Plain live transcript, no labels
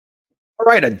All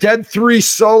right, a Dead 3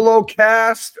 solo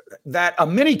cast, a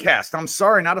mini cast. I'm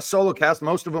sorry, not a solo cast.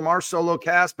 Most of them are solo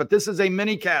cast, but this is a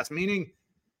mini cast, meaning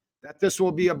that this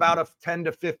will be about a 10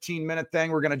 to 15 minute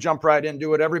thing. We're going to jump right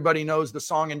into it. Everybody knows the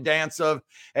song and dance of,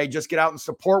 hey, just get out and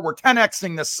support. We're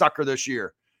 10Xing this sucker this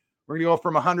year. We're going to go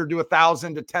from 100 to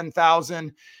 1,000 to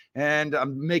 10,000. And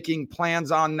I'm making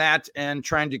plans on that and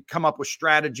trying to come up with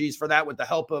strategies for that with the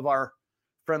help of our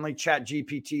friendly chat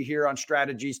GPT here on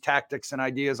strategies, tactics, and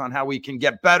ideas on how we can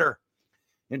get better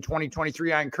in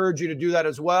 2023. I encourage you to do that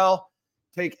as well.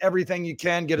 Take everything you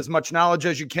can, get as much knowledge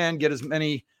as you can, get as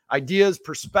many ideas,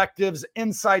 perspectives,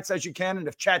 insights as you can. And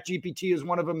if chat GPT is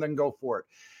one of them, then go for it.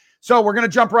 So we're going to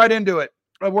jump right into it.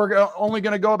 We're only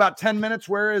going to go about 10 minutes.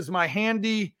 Where is my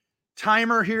handy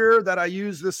timer here that I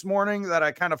use this morning that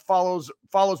I kind of follows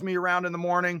me around in the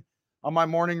morning on my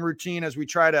morning routine as we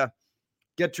try to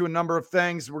get to a number of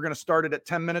things. We're going to start it at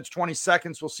 10 minutes, 20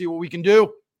 seconds. We'll see what we can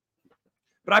do.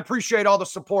 But I appreciate all the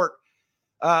support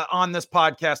on this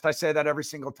podcast. I say that every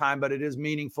single time, but it is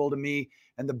meaningful to me.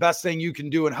 And the best thing you can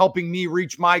do in helping me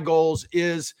reach my goals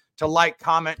is to like,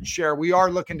 comment, and share. We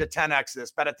are looking to 10X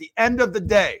this, but at the end of the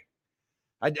day,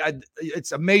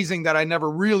 it's amazing that I never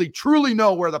really truly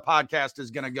know where the podcast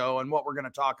is going to go and what we're going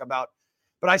to talk about.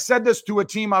 But I said this to a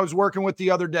team I was working with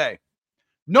the other day.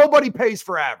 Nobody pays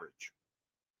for average.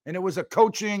 And it was a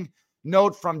coaching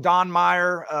note from Don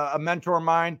Meyer, a mentor of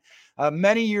mine,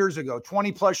 many years ago,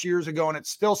 20 plus years ago, and it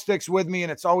still sticks with me,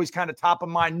 and it's always kind of top of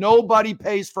mind. Nobody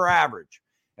pays for average.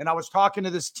 And I was talking to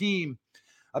this team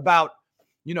about,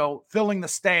 filling the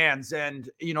stands and,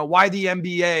 why the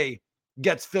NBA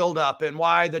gets filled up and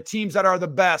why the teams that are the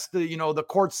best, the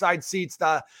courtside seats,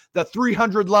 the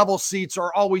 300 level seats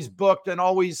are always booked and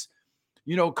always,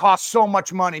 cost so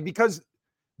much money because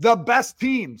the best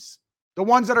teams, the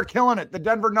ones that are killing it, the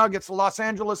Denver Nuggets, the Los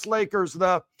Angeles Lakers,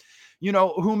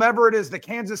 whomever it is, the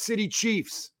Kansas City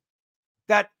Chiefs,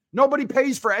 that nobody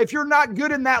pays for. If you're not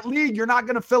good in that league, you're not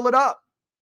going to fill it up.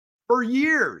 For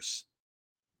years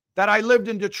that I lived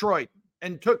in Detroit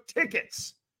and took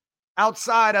tickets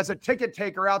outside as a ticket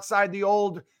taker outside the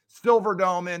old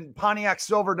Silverdome in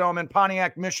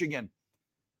Pontiac, Michigan,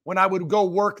 when I would go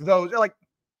work those, like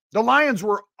the Lions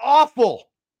were awful.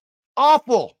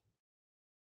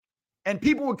 And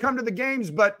people would come to the games,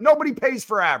 but nobody pays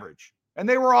for average. And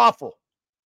they were awful.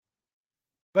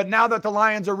 But now that the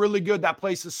Lions are really good, that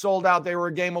place is sold out. They were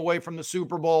a game away from the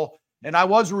Super Bowl. And I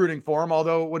was rooting for them,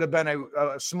 although it would have been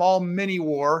a small mini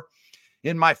war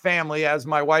in my family as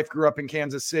my wife grew up in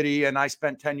Kansas City and I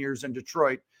spent 10 years in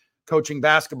Detroit coaching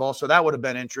basketball. So that would have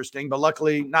been interesting. But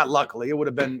not luckily, it would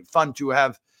have been fun to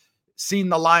have seen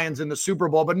the Lions in the Super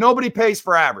Bowl. But nobody pays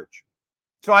for average.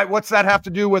 So what's that have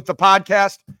to do with the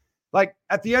podcast? Like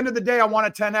at the end of the day, I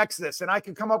want to 10X this and I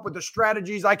can come up with the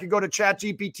strategies. I could go to chat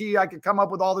GPT. I could come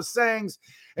up with all the sayings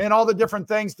and all the different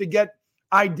things to get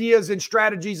ideas and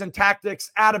strategies and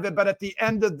tactics out of it. But at the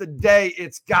end of the day,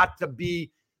 it's got to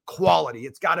be quality.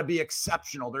 It's got to be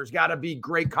exceptional. There's got to be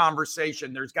great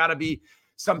conversation. There's got to be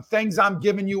some things I'm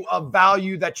giving you of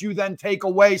value that you then take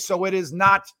away. So it is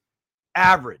not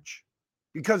average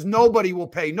because nobody will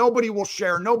pay. Nobody will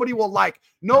share. Nobody will like.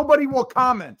 Nobody will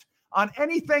comment on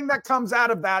anything that comes out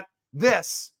of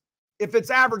if it's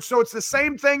average. So it's the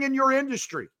same thing in your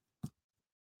industry.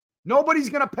 Nobody's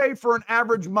going to pay for an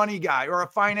average money guy or a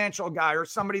financial guy or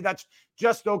somebody that's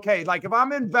just okay. Like if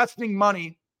I'm investing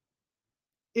money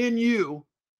in you,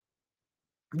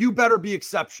 you better be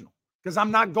exceptional because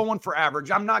I'm not going for average.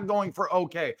 I'm not going for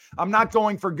okay. I'm not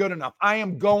going for good enough. I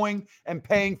am going and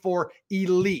paying for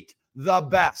elite, the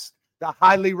best, the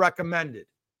highly recommended.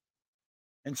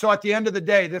 And so at the end of the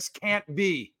day, this can't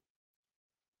be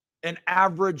an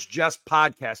average just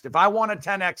podcast. If I want to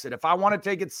 10X it, if I want to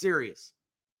take it serious,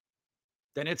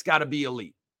 then it's got to be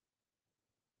elite.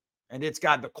 And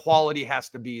the quality has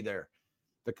to be there.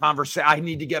 The conversation, I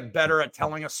need to get better at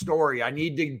telling a story. I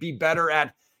need to be better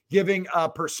at giving a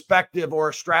perspective or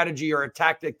a strategy or a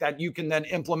tactic that you can then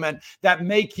implement that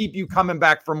may keep you coming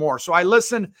back for more. So I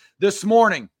listened this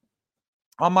morning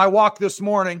on my walk this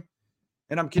morning,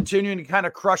 and I'm continuing to kind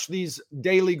of crush these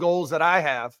daily goals that I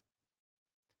have.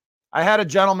 I had a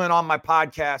gentleman on my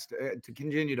podcast to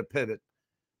continue to pivot.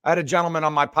 I had a gentleman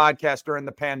on my podcast during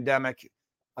the pandemic,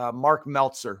 Mark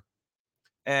Meltzer,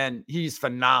 and he's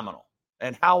phenomenal.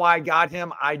 And how I got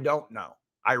him, I don't know.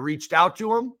 I reached out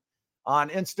to him on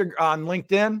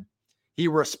LinkedIn. He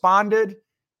responded.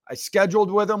 I scheduled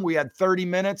with him. We had 30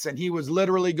 minutes and he was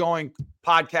literally going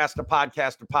podcast to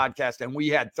podcast to podcast. And we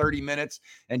had 30 minutes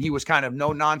and he was kind of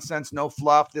no nonsense, no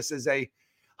fluff. This is a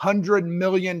 $100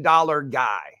 million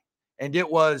guy. And it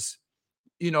was,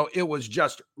 it was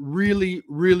just really,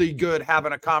 really good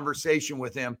having a conversation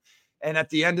with him. And at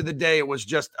the end of the day, it was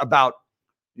just about,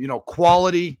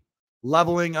 quality,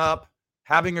 leveling up,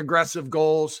 having aggressive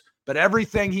goals. But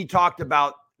everything he talked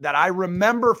about that I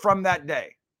remember from that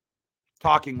day,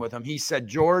 talking with him, he said,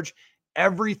 George,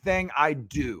 everything I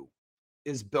do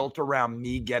is built around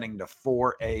me getting to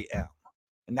 4 a.m.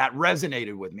 And that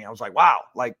resonated with me. I was like, wow,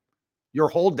 like your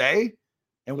whole day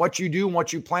and what you do and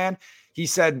what you plan. He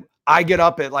said, I get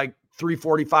up at like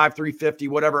 3:45, 3:50,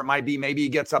 whatever it might be. Maybe he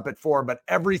gets up at 4, but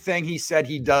everything he said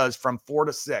he does from 4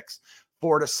 to 6,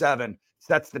 4 to 7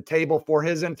 sets the table for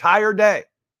his entire day.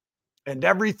 And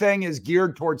everything is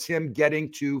geared towards him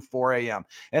getting to 4 a.m.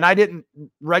 And I didn't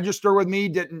register with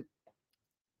me,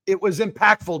 it was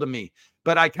impactful to me,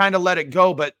 but I kind of let it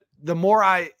go. But the more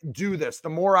I do this, the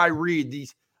more I read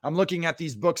these, I'm looking at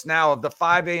these books now of the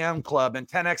 5 a.m. club and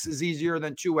 10x is easier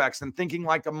than 2x and thinking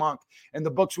like a monk and the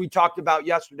books we talked about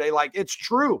yesterday. Like, it's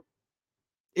true.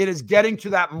 It is getting to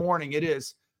that morning. It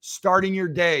is starting your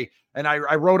day. And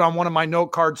I wrote on one of my note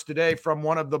cards today from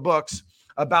one of the books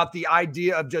about the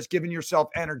idea of just giving yourself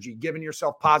energy, giving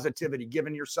yourself positivity,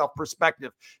 giving yourself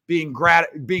perspective, being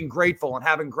grateful and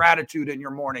having gratitude in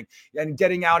your morning, and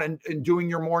getting out and doing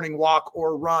your morning walk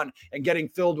or run and getting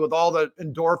filled with all the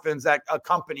endorphins that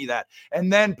accompany that.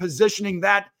 And then positioning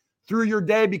that through your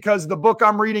day, because the book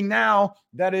I'm reading now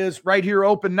that is right here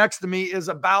open next to me is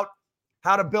about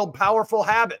how to build powerful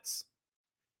habits.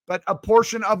 But a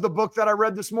portion of the book that I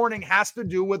read this morning has to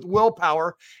do with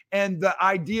willpower. And the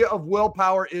idea of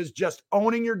willpower is just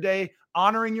owning your day,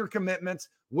 honoring your commitments.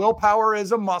 Willpower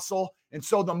is a muscle. And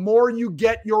so the more you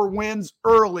get your wins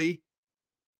early,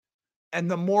 and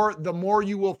the more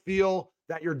you will feel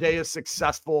that your day is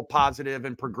successful, positive,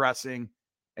 and progressing,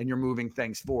 and you're moving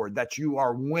things forward, that you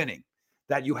are winning,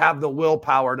 that you have the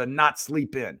willpower to not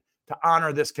sleep in, to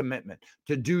honor this commitment,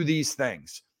 to do these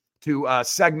things, to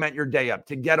segment your day up,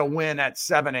 to get a win at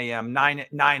 7 a.m., 9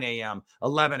 a.m.,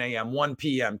 11 a.m., 1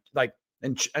 p.m.,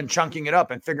 and chunking it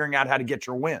up and figuring out how to get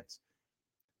your wins.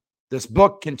 This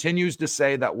book continues to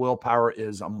say that willpower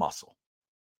is a muscle,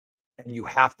 and you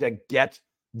have to get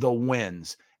the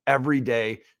wins every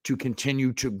day to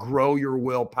continue to grow your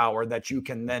willpower, that you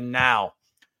can then now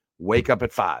wake up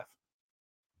at 5,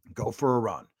 go for a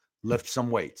run, lift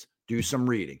some weights, do some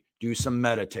reading, do some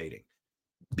meditating,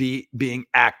 being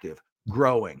active,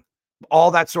 growing,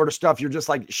 all that sort of stuff. You're just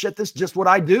like, shit, this is just what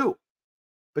I do.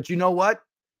 But you know what?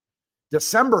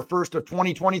 December 1st of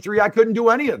 2023, I couldn't do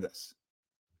any of this.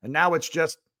 And now it's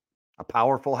just a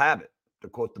powerful habit, to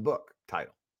quote the book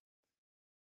title.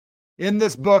 In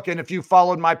this book, and if you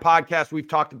followed my podcast, we've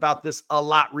talked about this a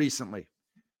lot recently.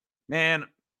 Man,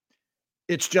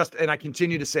 it's just, and I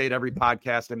continue to say it every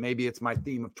podcast, and maybe it's my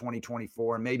theme of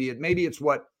 2024, and maybe it's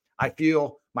what I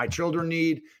feel my children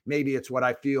need. Maybe it's what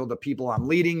I feel the people I'm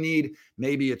leading need.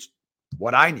 Maybe it's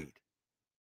what I need,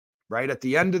 right? At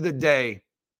the end of the day,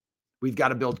 we've got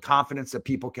to build confidence that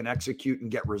people can execute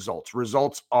and get results.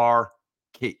 Results are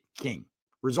king.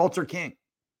 Results are king.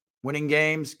 Winning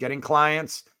games, getting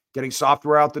clients, getting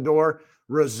software out the door.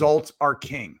 Results are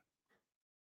king.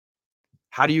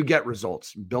 How do you get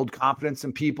results? Build confidence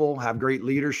in people, have great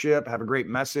leadership, have a great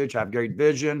message, have great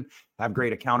vision, have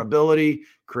great accountability,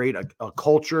 create a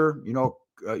culture,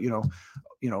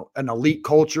 an elite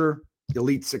culture,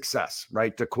 elite success,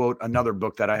 right? To quote another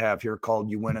book that I have here called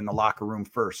You Win in the Locker Room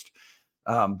First,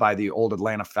 by the old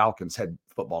Atlanta Falcons head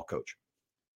football coach.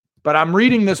 But I'm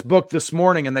reading this book this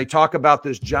morning, and they talk about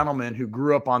this gentleman who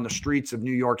grew up on the streets of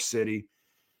New York City,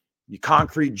 the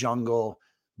concrete jungle,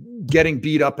 getting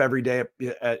beat up every day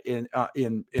in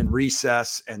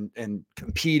recess and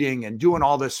competing and doing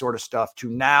all this sort of stuff, to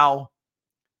now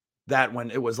that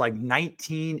when it was like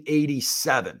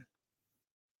 1987,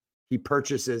 he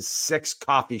purchases 6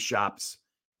 coffee shops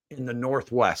in the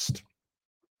Northwest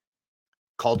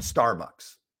called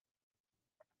Starbucks.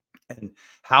 And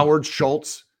Howard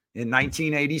Schultz in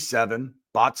 1987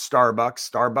 bought Starbucks.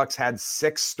 Starbucks had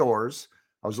 6 stores.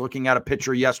 I was looking at a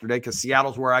picture yesterday because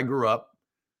Seattle's where I grew up,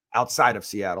 outside of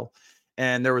Seattle.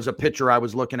 And there was a picture I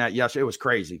was looking at yesterday. It was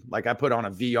crazy. Like, I put on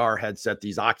a VR headset,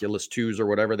 these Oculus 2s or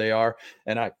whatever they are.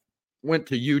 And I went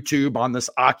to YouTube on this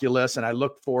Oculus and I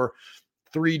looked for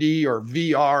 3D or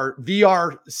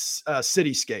VR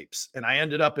cityscapes. And I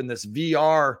ended up in this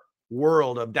VR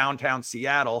world of downtown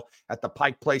Seattle at the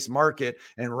Pike Place Market.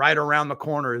 And right around the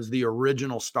corner is the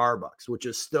original Starbucks, which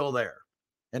is still there.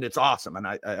 And it's awesome. And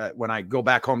I when I go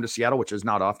back home to Seattle, which is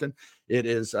not often, it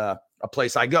is a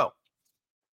place I go.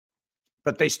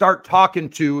 But they start talking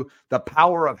to the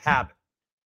power of habit.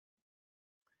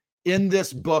 in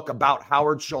this book about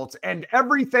Howard Schultz and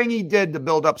everything he did to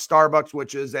build up Starbucks,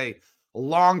 which is a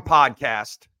long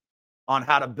podcast on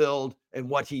how to build and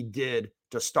what he did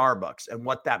to Starbucks and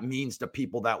what that means to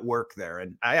people that work there.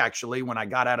 And I actually, when I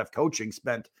got out of coaching,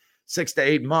 spent 6 to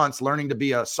 8 months learning to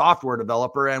be a software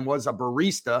developer and was a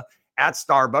barista at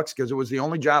Starbucks because it was the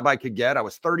only job I could get. I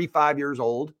was 35 years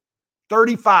old,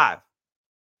 35.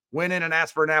 Went in and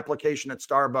asked for an application at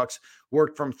Starbucks,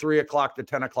 worked from 3 o'clock to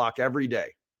 10 o'clock every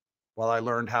day while I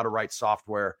learned how to write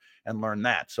software and learn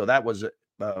that. So that was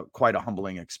quite a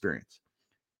humbling experience.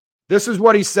 This is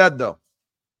what he said, though.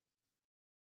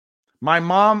 My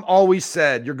mom always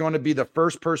said, you're going to be the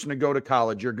first person to go to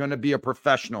college. You're going to be a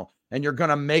professional and you're going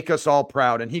to make us all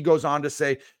proud. And he goes on to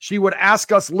say, she would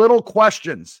ask us little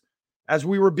questions as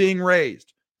we were being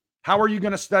raised. How are you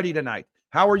going to study tonight?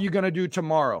 How are you going to do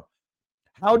tomorrow?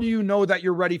 How do you know that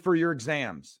you're ready for your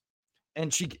exams?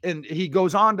 And he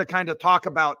goes on to kind of talk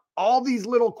about all these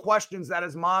little questions that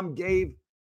his mom gave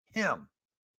him.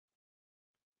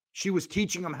 She was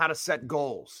teaching him how to set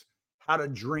goals, how to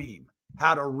dream,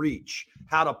 how to reach,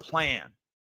 how to plan,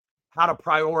 how to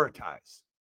prioritize.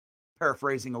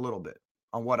 Paraphrasing a little bit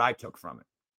on what I took from it.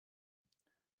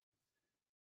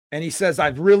 And he says,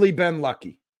 I've really been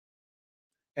lucky.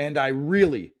 And I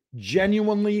really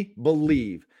genuinely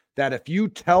believe that if you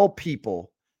tell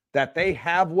people that they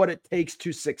have what it takes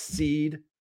to succeed,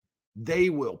 they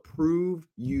will prove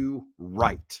you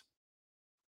right.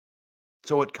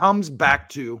 So it comes back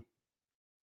to,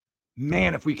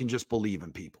 man, if we can just believe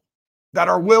in people that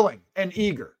are willing and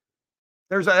eager.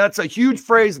 That's a huge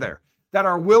phrase there, that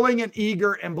are willing and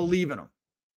eager and believe in them.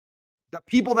 The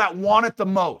people that want it the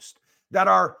most, that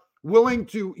are willing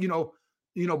to,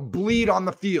 bleed on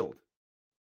the field.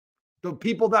 The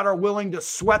people that are willing to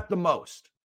sweat the most.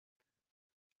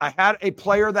 I had a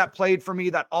player that played for me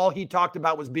that all he talked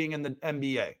about was being in the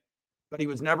NBA, but he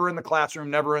was never in the classroom,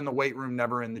 never in the weight room,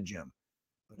 never in the gym.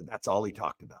 But that's all he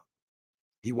talked about.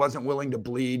 He wasn't willing to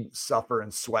bleed, suffer,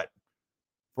 and sweat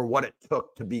for what it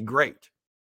took to be great.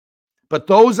 But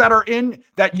those that are in,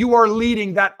 that you are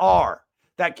leading, that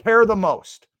care the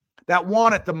most, that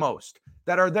want it the most,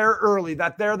 that are there early,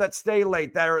 that stay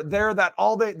late, that are there,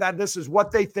 that this is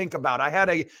what they think about. I had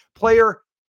a player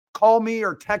call me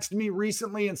or text me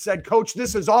recently and said, Coach,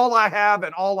 this is all I have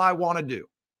and all I want to do.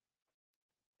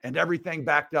 And everything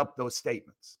backed up those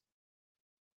statements.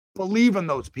 Believe in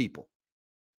those people.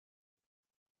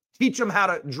 Teach them how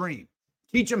to dream.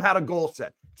 Teach them how to goal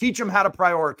set. Teach them how to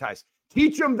prioritize.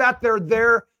 Teach them that they're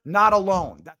there not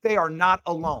alone, that they are not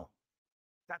alone,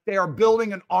 that they are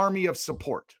building an army of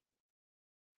support.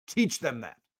 Teach them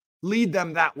that. Lead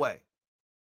them that way.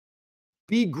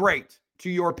 Be great to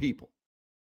your people.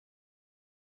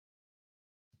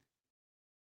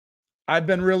 I've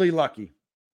been really lucky,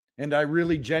 and I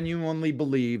really genuinely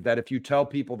believe that if you tell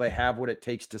people they have what it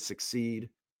takes to succeed,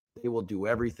 they will do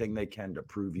everything they can to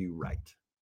prove you right.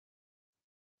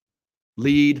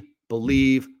 Lead,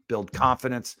 believe, build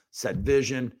confidence, set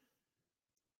vision.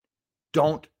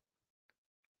 Don't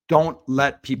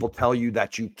let people tell you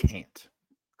that you can't.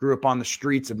 Grew up on the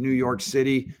streets of New York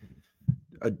City,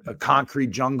 a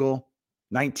concrete jungle,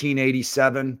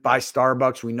 1987, by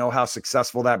Starbucks. We know how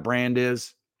successful that brand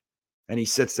is. And he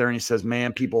sits there and he says,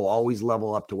 man, people always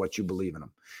level up to what you believe in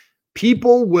them.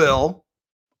 People will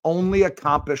only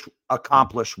accomplish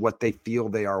what they feel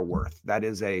they are worth. That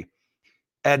is a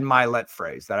Ed Milet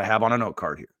phrase that I have on a note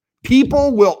card here.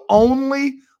 People will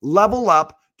only level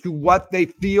up to what they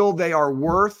feel they are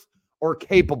worth or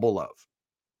capable of.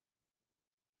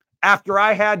 After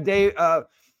I had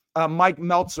Mike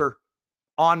Meltzer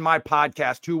on my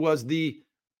podcast, who was the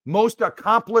most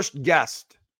accomplished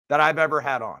guest that I've ever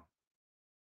had on.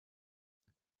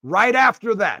 Right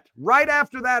after that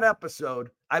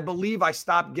episode, I believe I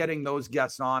stopped getting those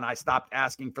guests on. I stopped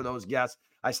asking for those guests.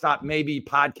 I stopped maybe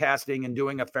podcasting and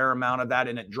doing a fair amount of that,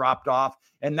 and it dropped off.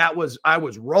 And I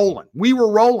was rolling. We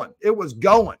were rolling. It was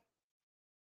going.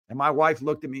 And my wife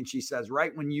looked at me and she says,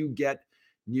 right when you get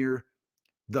near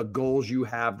the goals you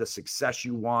have, the success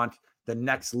you want, the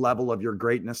next level of your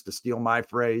greatness, to steal my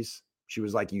phrase, she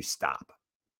was like, you stop.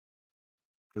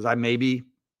 Because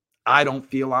I don't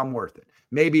feel I'm worth it.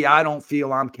 Maybe I don't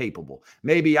feel I'm capable.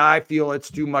 Maybe I feel it's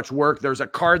too much work. There's a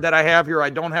card that I have here. I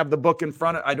don't have the book in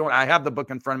front of I have the book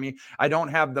in front of me. I don't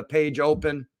have the page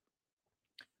open.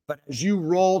 But as you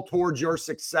roll towards your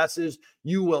successes,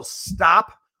 you will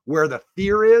stop where the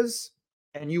fear is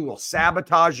and you will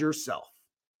sabotage yourself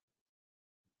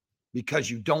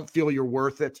because you don't feel you're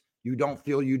worth it. You don't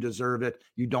feel you deserve it.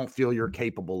 You don't feel you're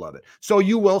capable of it. So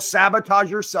you will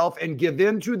sabotage yourself and give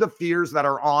in to the fears that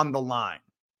are on the line.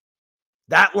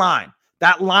 That line,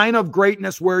 That line of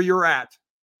greatness where you're at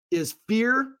is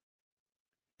fear,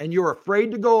 and you're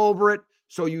afraid to go over it.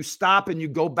 So you stop and you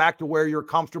go back to where you're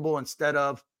comfortable instead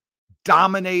of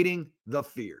dominating the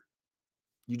fear.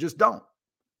 You just don't.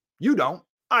 You don't.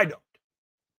 I don't.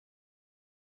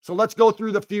 So let's go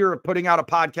through the fear of putting out a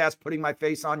podcast, putting my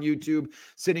face on YouTube,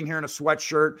 sitting here in a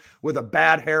sweatshirt with a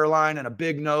bad hairline and a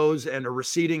big nose and a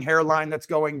receding hairline that's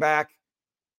going back.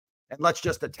 And let's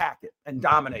just attack it and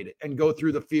dominate it and go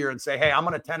through the fear and say, hey, I'm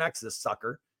going to 10X this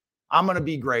sucker. I'm going to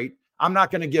be great. I'm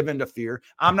not going to give in to fear.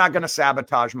 I'm not going to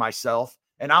sabotage myself,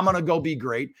 and I'm going to go be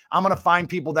great. I'm going to find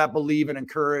people that believe and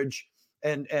encourage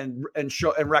and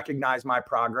show and recognize my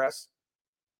progress.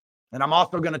 And I'm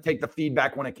also going to take the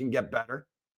feedback when it can get better.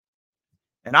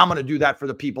 And I'm going to do that for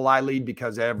the people I lead,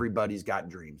 because everybody's got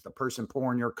dreams. The person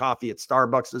pouring your coffee at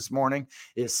Starbucks this morning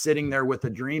is sitting there with a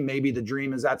dream. Maybe the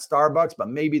dream is at Starbucks, but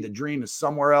maybe the dream is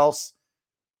somewhere else.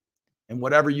 And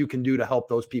whatever you can do to help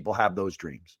those people have those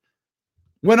dreams.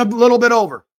 Went a little bit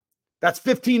over. That's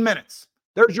 15 minutes.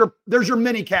 There's your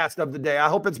mini cast of the day. I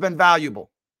hope it's been valuable.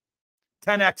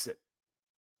 10X it.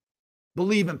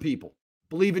 Believe in people.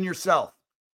 Believe in yourself.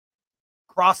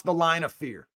 Cross the line of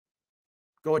fear.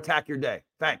 Go attack your day.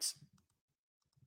 Thanks.